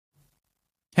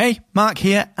Hey, Mark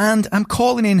here, and I'm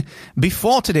calling in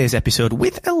before today's episode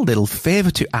with a little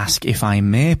favour to ask, if I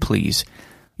may, please.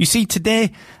 You see,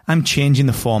 today I'm changing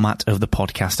the format of the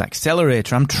Podcast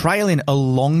Accelerator. I'm trialling a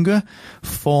longer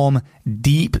form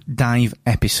deep dive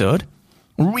episode,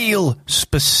 real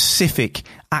specific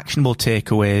actionable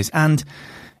takeaways, and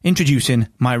introducing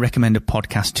my recommended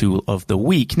podcast tool of the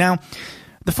week. Now,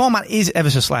 the format is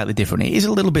ever so slightly different. It is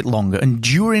a little bit longer, and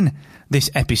during this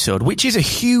episode, which is a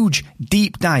huge,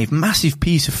 deep dive, massive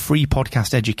piece of free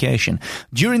podcast education,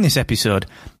 during this episode,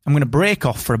 I'm going to break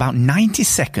off for about 90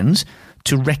 seconds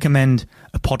to recommend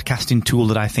a podcasting tool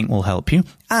that I think will help you.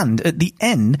 And at the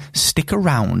end, stick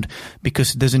around,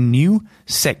 because there's a new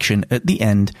section at the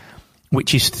end,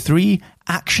 which is 3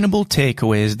 actionable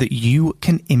takeaways that you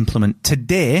can implement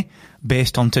today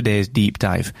based on today's deep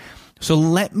dive. So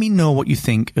let me know what you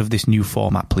think of this new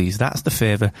format, please. That's the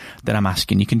favour that I'm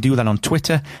asking. You can do that on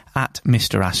Twitter at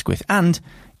Mr. Asquith, and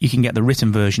you can get the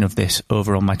written version of this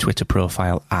over on my Twitter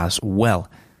profile as well.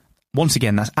 Once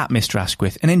again, that's at Mr.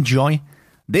 Asquith, and enjoy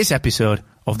this episode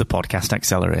of the Podcast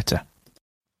Accelerator.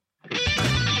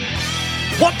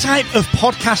 What type of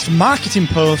podcast marketing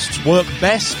posts work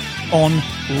best on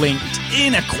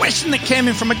LinkedIn? A question that came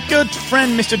in from a good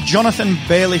friend, Mr. Jonathan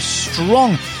Bailey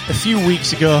Strong, a few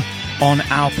weeks ago on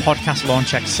our Podcast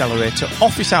Launch Accelerator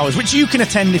office hours, which you can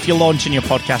attend if you're launching your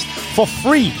podcast for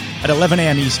free at 11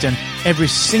 a.m. Eastern every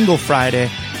single Friday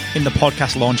in the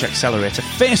Podcast Launch Accelerator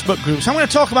Facebook group. So I'm going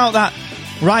to talk about that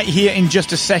right here in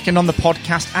just a second on the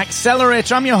Podcast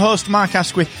Accelerator. I'm your host, Mark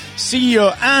Asquith,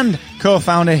 CEO and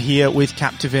co-founder here with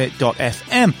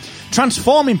Captivate.fm,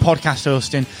 transforming podcast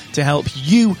hosting to help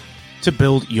you to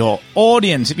build your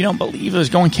audience. If you don't believe us,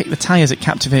 go and kick the tires at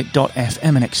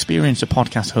Captivate.fm and experience a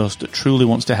podcast host that truly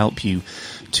wants to help you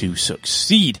to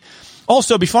succeed.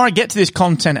 Also, before I get to this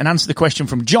content and answer the question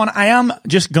from John, I am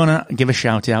just going to give a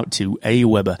shout out to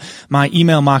Aweber, my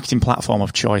email marketing platform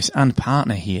of choice and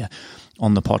partner here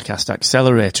on the Podcast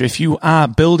Accelerator. If you are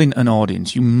building an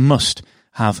audience, you must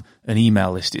have an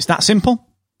email list. It's that simple.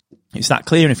 It's that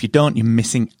clear. And if you don't, you're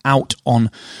missing out on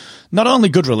not only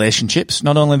good relationships,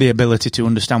 not only the ability to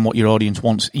understand what your audience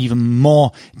wants even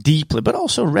more deeply, but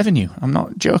also revenue. I'm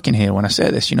not joking here when I say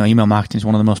this. You know, email marketing is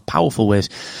one of the most powerful ways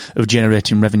of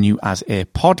generating revenue as a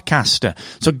podcaster.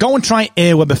 So go and try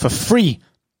Aweber for free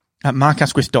at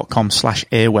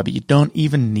markasquith.com/Aweber. You don't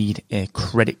even need a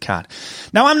credit card.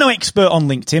 Now, I'm no expert on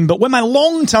LinkedIn, but when my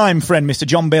longtime friend, Mr.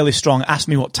 John Bailey Strong, asked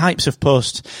me what types of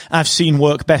posts I've seen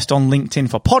work best on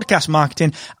LinkedIn for podcast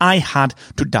marketing, I had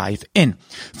to dive in.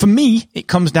 For me, it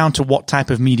comes down to what type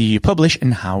of media you publish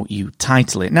and how you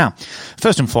title it. Now,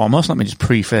 first and foremost, let me just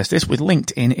preface this with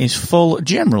LinkedIn is full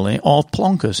generally of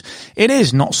plonkers. It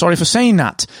is, not sorry for saying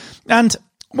that. And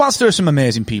whilst there are some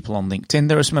amazing people on LinkedIn,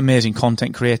 there are some amazing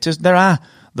content creators, there are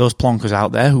those plonkers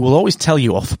out there who will always tell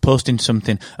you off for posting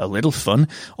something a little fun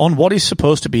on what is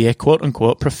supposed to be a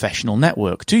quote-unquote professional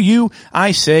network. To you,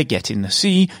 I say get in the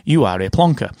sea, you are a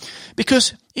plonker.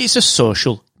 Because it's a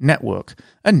social network,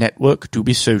 a network to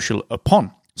be social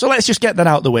upon. So let's just get that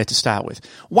out of the way to start with.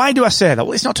 Why do I say that?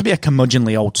 Well, it's not to be a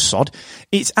curmudgeonly old sod.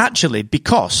 It's actually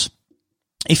because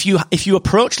if you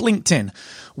approach LinkedIn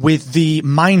with the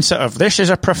mindset of this is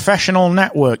a professional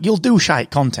network, you'll do shite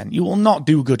content. You will not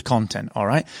do good content, all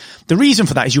right? The reason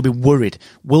for that is you'll be worried.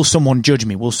 Will someone judge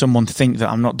me? Will someone think that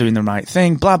I'm not doing the right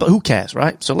thing? Blah, but who cares,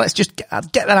 right? So let's just get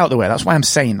that out of the way. That's why I'm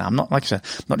saying that. I'm not, like I said,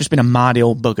 I'm not just being a mardy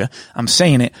old bugger. I'm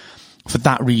saying it for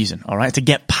that reason, all right? To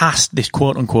get past this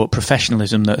quote-unquote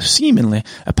professionalism that seemingly,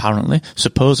 apparently,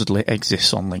 supposedly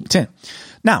exists on LinkedIn.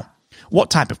 Now, what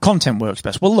type of content works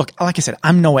best? Well, look, like I said,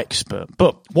 I'm no expert,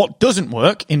 but what doesn't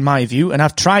work, in my view, and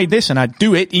I've tried this and I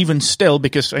do it even still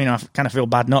because, you know, I kind of feel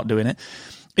bad not doing it,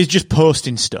 is just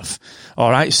posting stuff.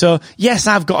 All right. So yes,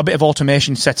 I've got a bit of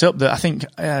automation set up that I think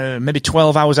maybe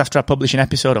 12 hours after I publish an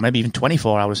episode, or maybe even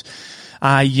 24 hours,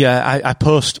 I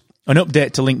post an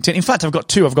update to LinkedIn. In fact, I've got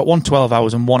 2. I've got one 12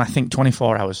 hours and one, I think,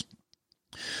 24 hours.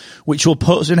 Which will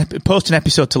post an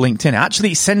episode to LinkedIn.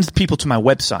 Actually, it sends people to my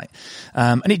website,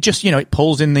 and it just, you know, it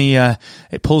pulls in the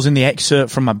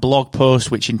excerpt from my blog post,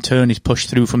 which in turn is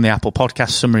pushed through from the Apple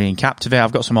Podcast summary in Captivate.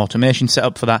 I've got some automation set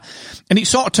up for that, and it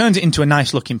sort of turns it into a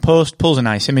nice looking post, pulls a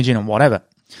nice image in, and whatever.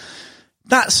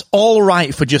 That's all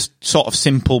right for just sort of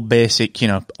simple, basic, you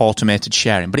know, automated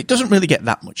sharing, but it doesn't really get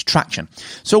that much traction.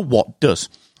 So what does?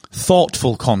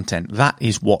 Thoughtful content. That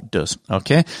is what does.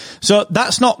 Okay. So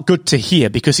that's not good to hear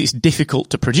because it's difficult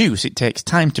to produce. It takes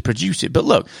time to produce it. But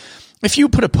look, if you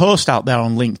put a post out there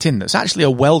on LinkedIn that's actually a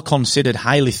well-considered,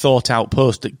 highly thought-out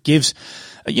post that gives,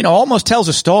 you know, almost tells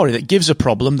a story, that gives a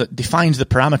problem, that defines the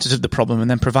parameters of the problem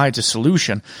and then provides a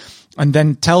solution, and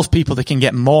then tells people they can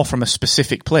get more from a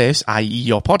specific place, i.e.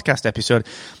 your podcast episode,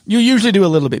 you usually do a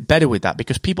little bit better with that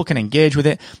because people can engage with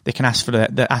it. They can ask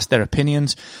ask their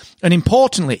opinions. And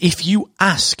importantly, if you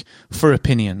ask for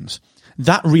opinions,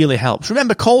 that really helps.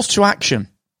 Remember, calls to action.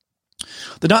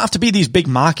 They don't have to be these big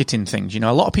marketing things. A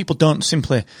lot of people don't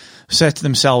simply say to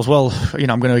themselves, well,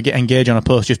 I'm going to engage on a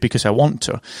post just because I want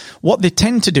to. What they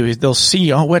tend to do is they'll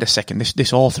see, oh, wait a second,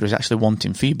 this author is actually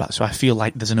wanting feedback, so I feel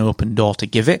like there's an open door to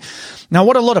give it. Now,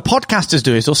 what a lot of podcasters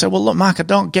do is they'll say, well, look, Mark, I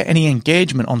don't get any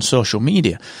engagement on social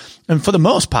media. And for the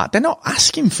most part, they're not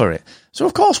asking for it. So,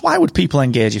 of course, why would people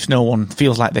engage if no one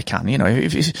feels like they can?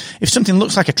 If something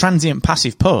looks like a transient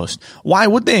passive post, why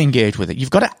would they engage with it?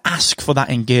 You've got to ask for that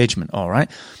engagement, all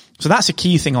right? So that's a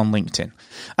key thing on LinkedIn.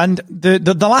 And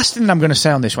the last thing that I'm going to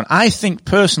say on this one, I think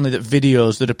personally that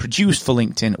videos that are produced for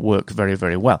LinkedIn work very,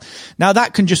 very well. Now,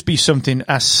 that can just be something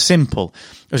as simple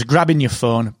as grabbing your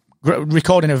phone,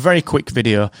 recording a very quick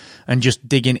video and just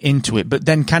digging into it, but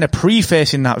then kind of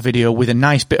prefacing that video with a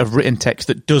nice bit of written text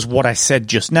that does what I said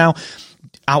just now,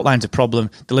 outlines a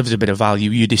problem, delivers a bit of value.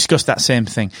 You discuss that same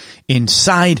thing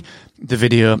inside the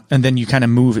video, and then you kind of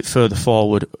move it further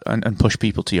forward and push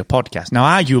people to your podcast. Now,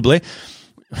 arguably,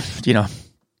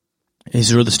 is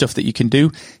there other stuff that you can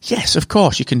do? Yes, of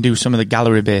course, you can do some of the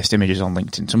gallery-based images on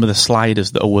LinkedIn, some of the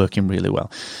sliders that are working really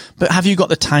well. But have you got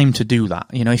the time to do that?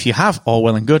 If you have, all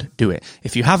well and good, do it.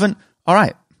 If you haven't, all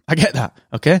right, I get that,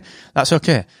 okay? That's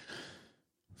okay.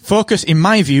 Focus, in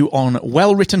my view, on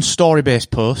well-written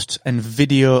story-based posts and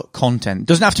video content.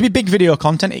 Doesn't have to be big video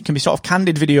content. It can be sort of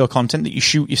candid video content that you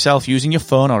shoot yourself using your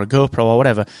phone or a GoPro or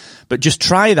whatever. But just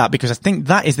try that because I think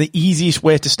that is the easiest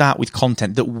way to start with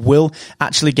content that will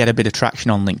actually get a bit of traction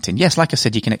on LinkedIn. Yes, like I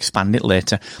said, you can expand it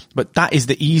later, but that is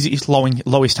the easiest,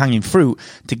 lowest hanging fruit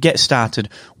to get started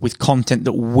with content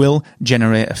that will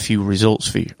generate a few results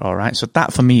for you. All right. So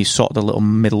that for me is sort of the little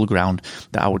middle ground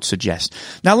that I would suggest.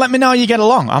 Now, let me know how you get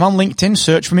along. I'm on LinkedIn.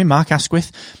 Search for me, Mark Asquith.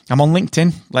 I'm on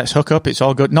LinkedIn. Let's hook up. It's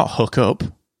all good. Not hook up.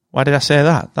 Why did I say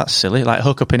that? That's silly. Like,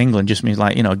 hook up in England just means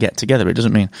get together. It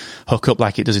doesn't mean hook up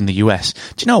like it does in the US.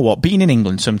 Do you know what? Being in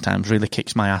England sometimes really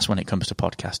kicks my ass when it comes to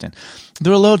podcasting.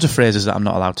 There are loads of phrases that I'm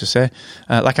not allowed to say.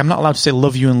 Like, I'm not allowed to say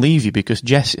love you and leave you because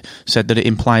Jess said that it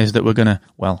implies that we're going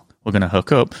to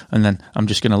hook up and then I'm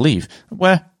just going to leave.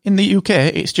 Where in the UK,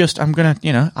 it's just, I'm going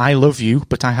to, I love you,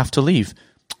 but I have to leave.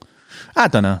 I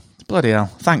don't know. Bloody hell.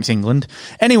 Thanks, England.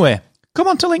 Anyway, come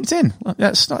on to LinkedIn.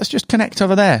 Let's just connect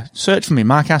over there. Search for me,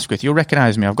 Mark Asquith. You'll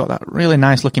recognise me. I've got that really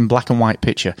nice looking black and white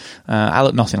picture. I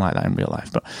look nothing like that in real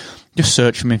life, but just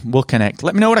search for me. We'll connect.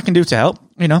 Let me know what I can do to help.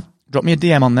 Drop me a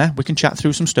DM on there. We can chat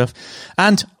through some stuff.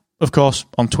 And, of course,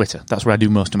 on Twitter. That's where I do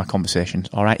most of my conversations.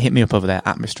 All right, hit me up over there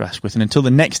at Mr. Asquith. And until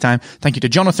the next time, thank you to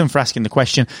Jonathan for asking the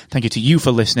question. Thank you to you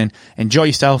for listening. Enjoy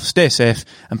yourself. Stay safe.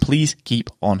 And please keep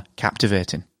on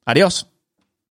captivating. Adios.